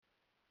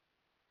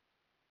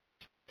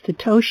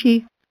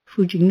Satoshi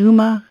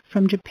Fujinuma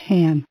from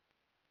Japan.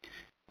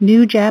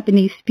 New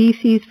Japanese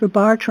Species for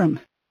Bartram,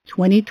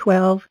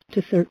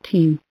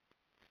 2012-13.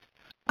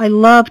 I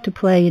love to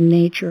play in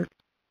nature.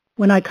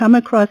 When I come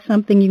across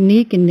something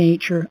unique in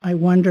nature, I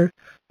wonder,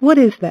 what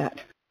is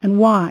that and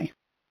why?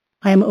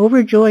 I am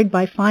overjoyed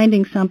by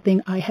finding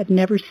something I had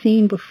never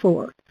seen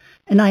before,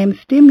 and I am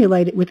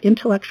stimulated with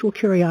intellectual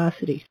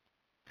curiosity.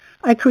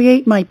 I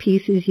create my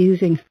pieces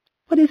using,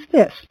 what is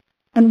this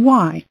and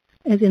why,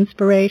 as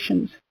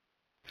inspirations.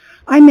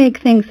 I make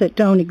things that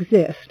don't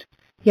exist,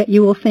 yet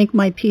you will think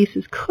my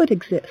pieces could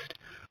exist,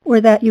 or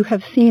that you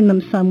have seen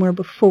them somewhere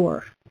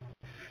before.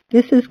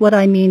 This is what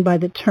I mean by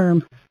the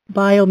term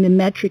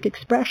biomimetic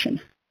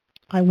expression.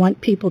 I want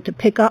people to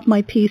pick up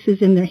my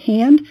pieces in their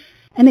hand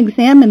and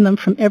examine them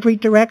from every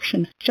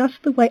direction,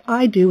 just the way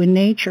I do in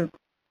nature.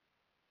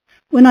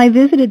 When I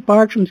visited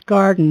Bartram's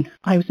garden,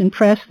 I was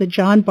impressed that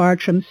John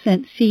Bartram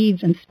sent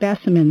seeds and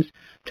specimens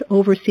to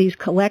overseas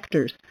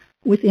collectors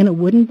within a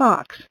wooden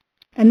box,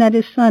 and that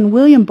his son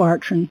William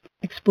Bartram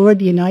explored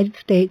the United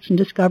States and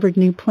discovered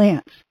new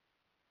plants.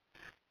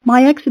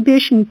 My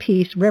exhibition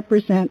piece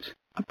represents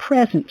a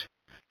present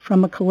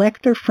from a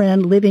collector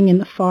friend living in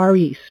the Far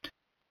East,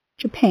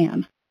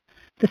 Japan.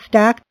 The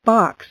stacked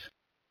box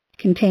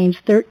contains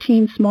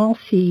 13 small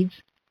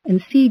seeds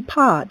and seed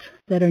pods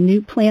that are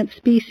new plant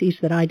species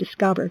that I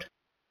discovered.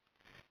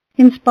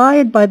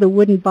 Inspired by the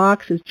wooden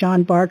boxes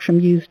John Bartram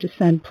used to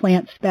send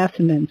plant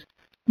specimens,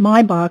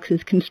 my box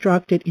is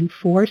constructed in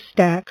 4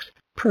 stacks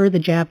per the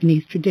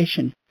Japanese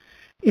tradition.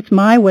 It's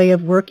my way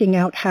of working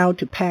out how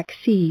to pack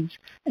seeds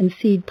and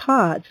seed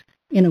pods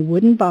in a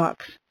wooden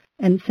box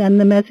and send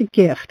them as a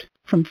gift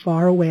from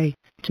far away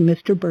to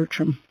Mr.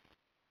 Bartram.